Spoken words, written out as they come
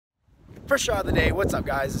First shot of the day. What's up,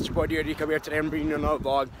 guys? It's your boy DRD. Come here today. I'm bringing you another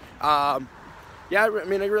vlog. Yeah, I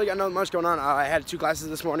mean, I really got nothing much going on. I had 2 classes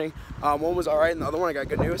this morning. One was all right, and the other one I got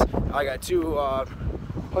good news. I got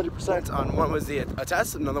 100% on one was a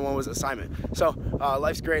test, and another one was assignment. So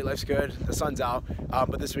life's great, life's good. The sun's out,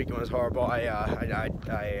 but this weekend was horrible. I died.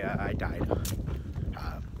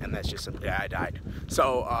 And that's just simply, I died.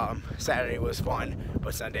 So Saturday was fun,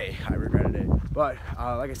 but Sunday I regretted it. But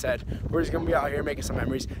like I said, we're just gonna be out here making some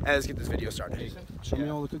memories, and let's get this video started. Show me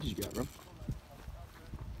all the cookies you got, bro.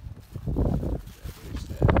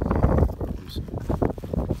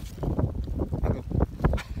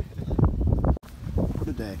 What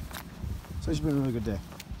a day. It's actually been a really good day.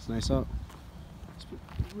 It's nice out. It's been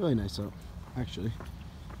really nice out, actually.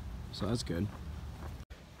 So that's good.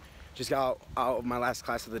 Just got out of my last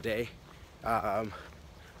class of the day. I'm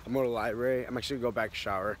going to the library. I'm actually going to go back and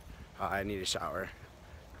shower. I need a shower.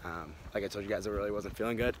 Like I told you guys, I really wasn't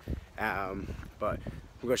feeling good. But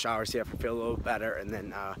we'll go shower, see if I feel a little better, and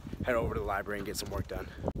then head over to the library and get some work done.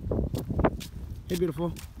 Hey,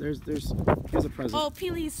 beautiful. Here's a present. Oh,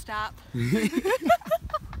 please stop.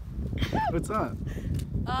 What's up?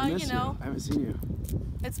 You know. I haven't seen you.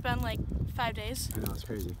 It's been like 5 days. I know, it's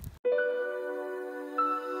crazy.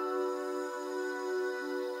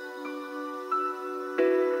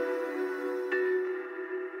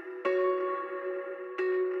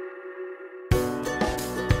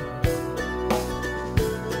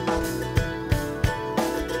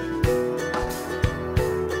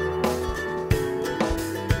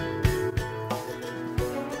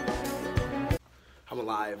 I'm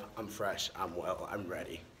alive, I'm fresh, I'm well, I'm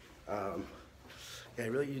ready. Yeah, I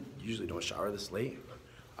really usually don't shower this late.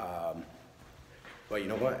 But you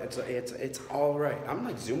know what? It's all right. I'm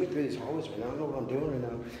like zooming through these hallways right now. I don't know what I'm doing right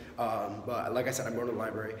now. But like I said, I'm going to the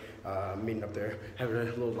library. Meeting up there, having a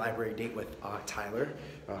little library date with Tyler,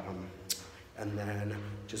 and then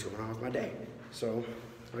just going on with my day. So,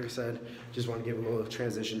 like I said, just want to give a little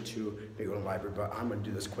transition to me going to the library. But I'm gonna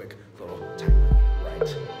do this quick little timer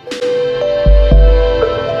right.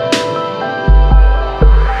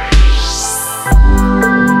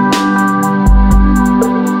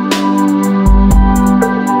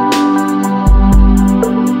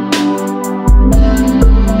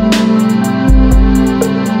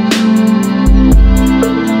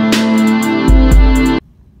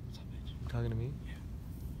 Talking to me? Yeah.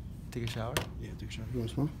 Take a shower? Yeah, take a shower. You want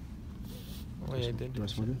to smoke? Oh yeah, I did. Do I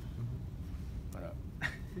smoke it? What up?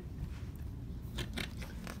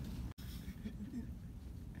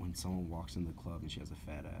 When someone walks in the club and she has a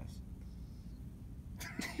fat ass.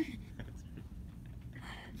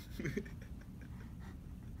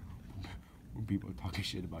 When people are talking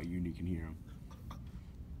shit about you and you can hear them.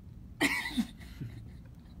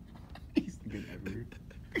 He's looking everywhere.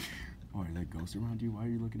 Oh, are there ghosts around you? Why are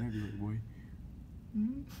you looking everywhere, boy?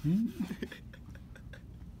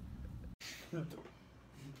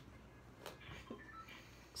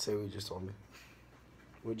 Say what you just told me.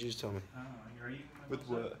 What'd you just tell me? With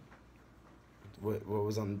what? What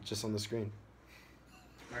was just on the screen?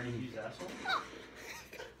 Are you use asshole?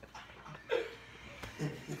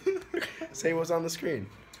 Say what's on the screen.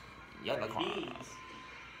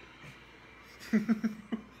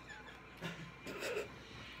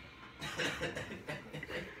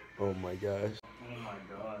 Oh my gosh. Oh my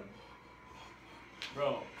god.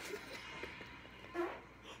 Bro.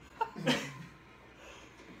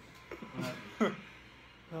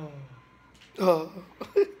 Oh.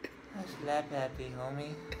 Slap happy,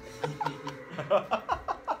 homie.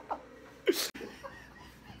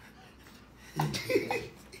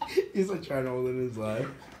 He's like trying to hold in his life.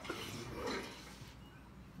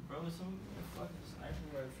 Bro, some fucking sniper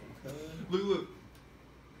rifle, cuz. Look.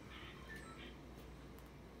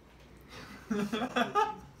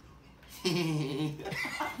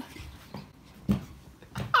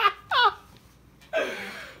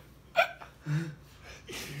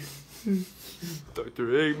 Dr.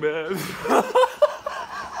 Eggman.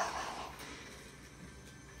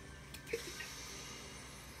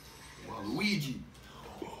 Luigi.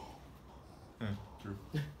 True.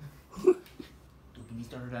 Dude, can you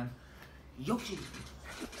start her down? Yoshi!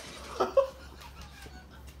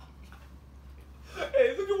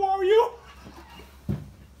 Hey, look at Wario.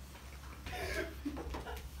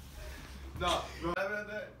 No, bro, I haven't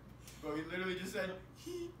that. Bro, he literally just said,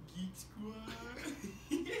 Geek Squad.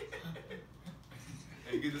 Hey,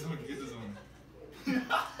 get this one.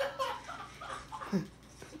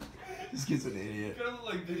 This kid's an idiot. You look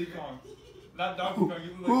like Diddy Kong. Not Donkey Kong,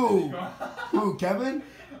 you look like Diddy Kong. Who, Kevin?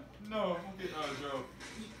 No, fucking Joe.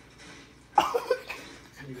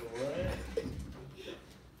 Nigga, what?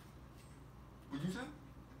 What'd you say?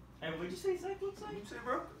 Hey, And what'd you say Zach looks like? You say,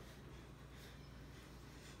 bro?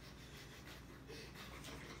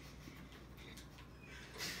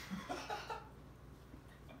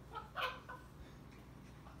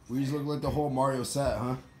 We just look like the whole Mario set,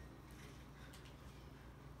 huh?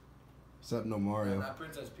 Except no Mario. Not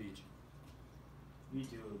Princess Peach. You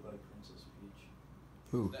do look like Princess Peach.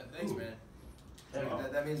 Who? Thanks, man. Oh.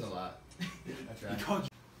 That means a lot. That's right. Oh,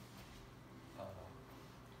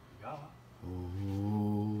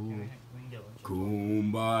 We can get lunch.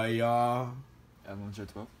 kumbaya, At lunch at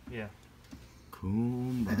 12? Yeah.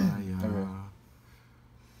 kumbaya.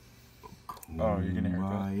 Oh, you're getting a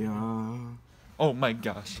haircut? Kumbaya, Oh my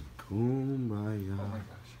gosh. kumbaya, Oh my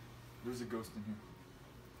gosh. There's a ghost in here.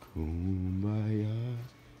 kumbaya,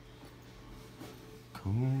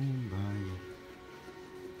 kumbaya.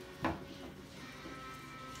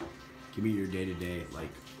 Give me your day-to-day,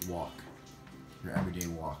 like, walk. Your everyday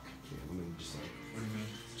walk. Yeah, let me just like, What do you mean?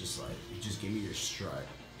 just give me your strut.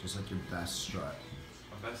 Just like your best strut.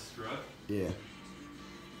 My best strut? Yeah.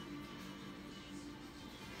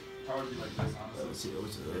 How would you like this, honestly? Let's see,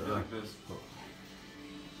 what's It'd be like this.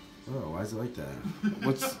 Oh, why is it like that?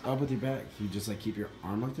 What's up with your back? You just like keep your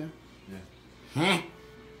arm like that? Yeah.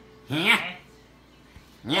 Huh?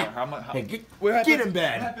 Yeah. How much? Hey, get in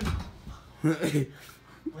bed. What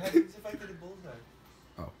happens if I get a bullseye?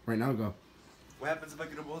 Oh, right now go. What happens if I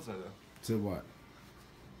get a bullseye, though? To what?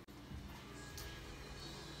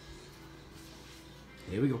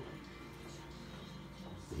 Here we go.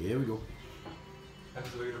 Here we go. What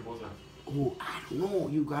happens if I get a bullseye? Oh, I don't know.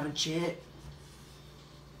 You got a chat.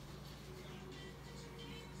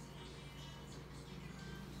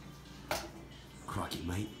 Crocky,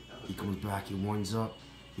 mate. He comes back, he winds up.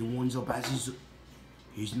 He winds up as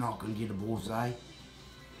he's not gonna get a bullseye.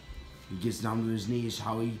 He gets down to his knees,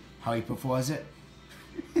 how he prefers it.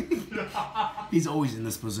 He's always in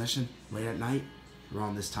this position, late at night,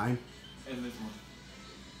 around this time. And this one.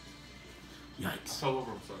 Yikes. Fell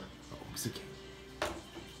over, I'm sorry. Oh, it's okay.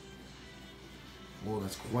 Oh,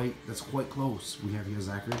 that's quite close. We have here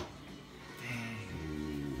Zachary.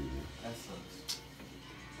 That sucks.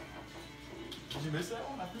 Did you miss that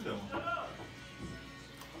one? I threw that one.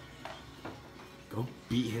 Go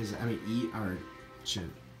eat or shit.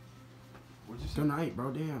 What'd you say? Good night,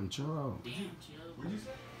 bro. Damn, chill out. What'd you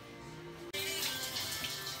say?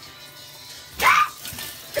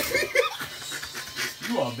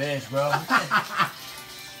 You a bitch, bro. What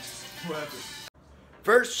happened?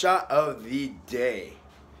 First shot of the day.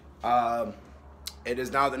 It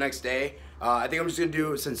is now the next day. I think I'm just gonna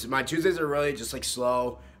do, since my Tuesdays are really just like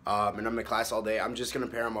slow, and I'm in class all day, I'm just gonna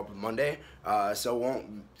pair them up with Monday.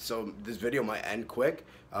 So this video might end quick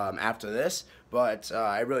after this, but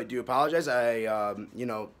I really do apologize. You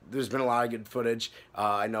know, there's been a lot of good footage.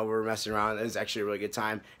 I know we were messing around. It was actually a really good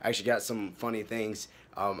time. I actually got some funny things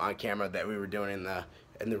on camera that we were doing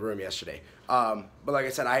in the room yesterday. But like I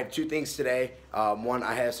said, I have two things today. One,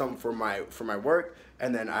 I have something for my work,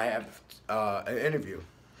 and then I have an interview.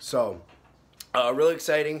 So really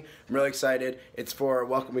exciting. I'm really excited. It's for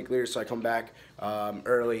Welcome Week Leaders, so I come back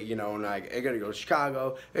early, you know, and I gotta go to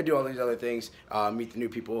Chicago. I gotta do all these other things, meet the new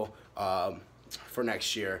people for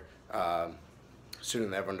next year, sooner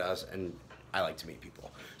than everyone does, and I like to meet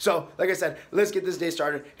people. So, like I said, let's get this day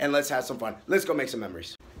started and let's have some fun. Let's go make some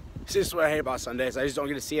memories. See, this is what I hate about Sundays. I just don't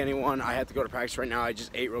get to see anyone. I have to go to practice right now. I just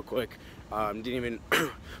ate real quick. Didn't even.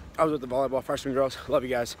 I was with the volleyball freshman girls. Love you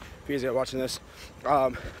guys if you guys are watching this.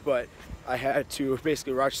 But I had to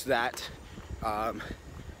basically rush that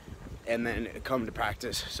and then come to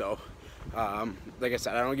practice. So, like I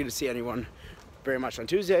said, I don't get to see anyone very much on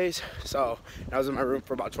Tuesdays. So I was in my room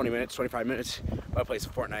for about 20 minutes, 25 minutes. I played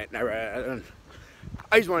some Fortnite, and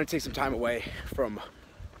I just want to take some time away from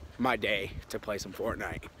my day to play some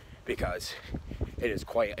Fortnite because it is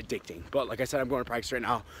quite addicting. But like I said, I'm going to practice right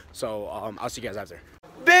now, so I'll see you guys after.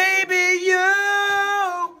 Baby, you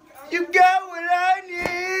got what I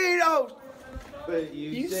need. Oh, But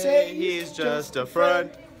you say he's just a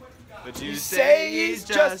front. But you say he's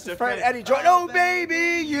just a friend. Eddie Jordan. Oh,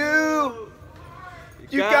 baby, you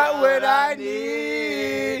got what I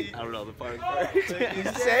need. I don't know the part. You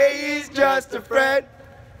say he's just a friend.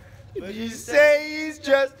 But you say he's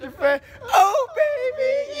just a friend. Oh,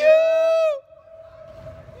 baby, you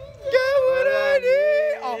got what I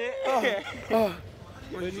need.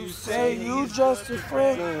 When you say you just a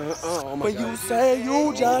friend. When you say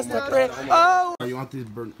you just a friend. Oh. Do you want these?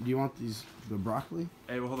 Do you want the broccoli?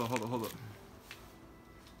 Hey, well, hold up.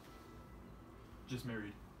 Just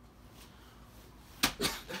married.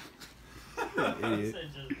 Idiot.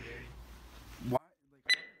 Why?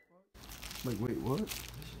 Like, wait, what?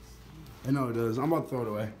 I know it does. I'm about to throw it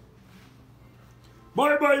away.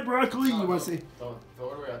 Bye bye broccoli. You want to say? Throw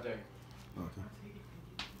it away out there.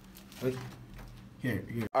 Okay. Here.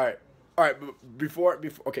 All right. Before.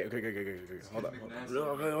 Okay.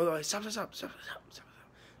 Hold on. Stop.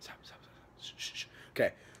 Shh.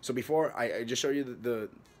 Okay. So before I just show you the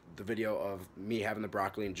video of me having the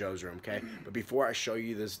broccoli in Joe's room. Okay. But before I show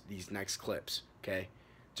you these next clips. Okay.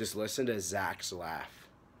 Just listen to Zach's laugh.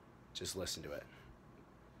 Just listen to it.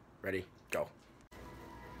 Ready? Go.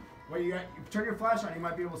 Wait, you turn your flash on. You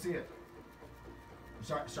might be able to see it.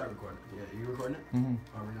 Start recording. Yeah, you recording it? Mm-hmm.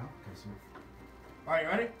 Oh, right now? Okay, so. All right, you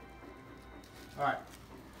ready? All right.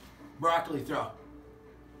 Broccoli throw.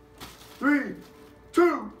 3,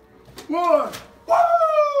 2, 1. Woo!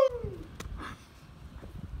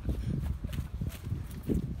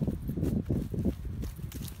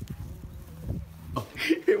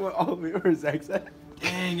 It went all the way over Zach's head.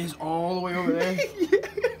 Dang, it's all the way over there.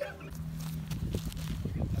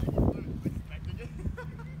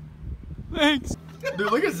 Thanks.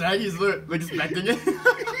 Dude, look at Zach. He's like expecting it.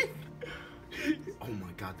 Oh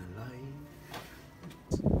my god, the light.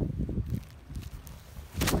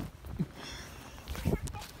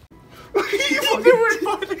 You fucking were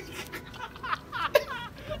funny.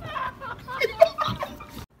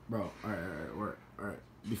 Bro, alright.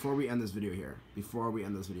 Before we end this video here,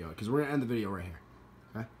 because we're gonna end the video right here.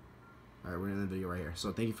 Okay? Alright, we're gonna end the video right here.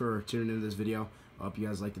 So thank you for tuning into this video. I hope you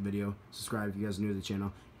guys liked the video. Subscribe if you guys are new to the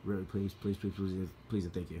channel. Really, please,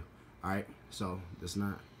 and thank you. Alright, so this is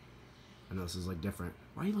not, I know this is like different.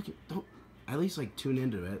 Why are you looking? Don't at least like tune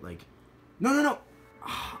into it. Like, no.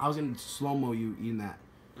 I was gonna slow-mo you eating that.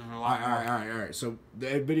 Alright. So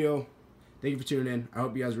the video, thank you for tuning in. I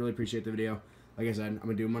hope you guys really appreciate the video. Like I said, I'm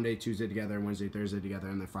gonna do Monday, Tuesday together, Wednesday, Thursday together,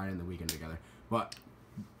 and then Friday and the weekend together. But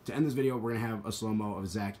to end this video, we're gonna have a slow-mo of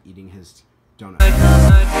Zach eating his donut.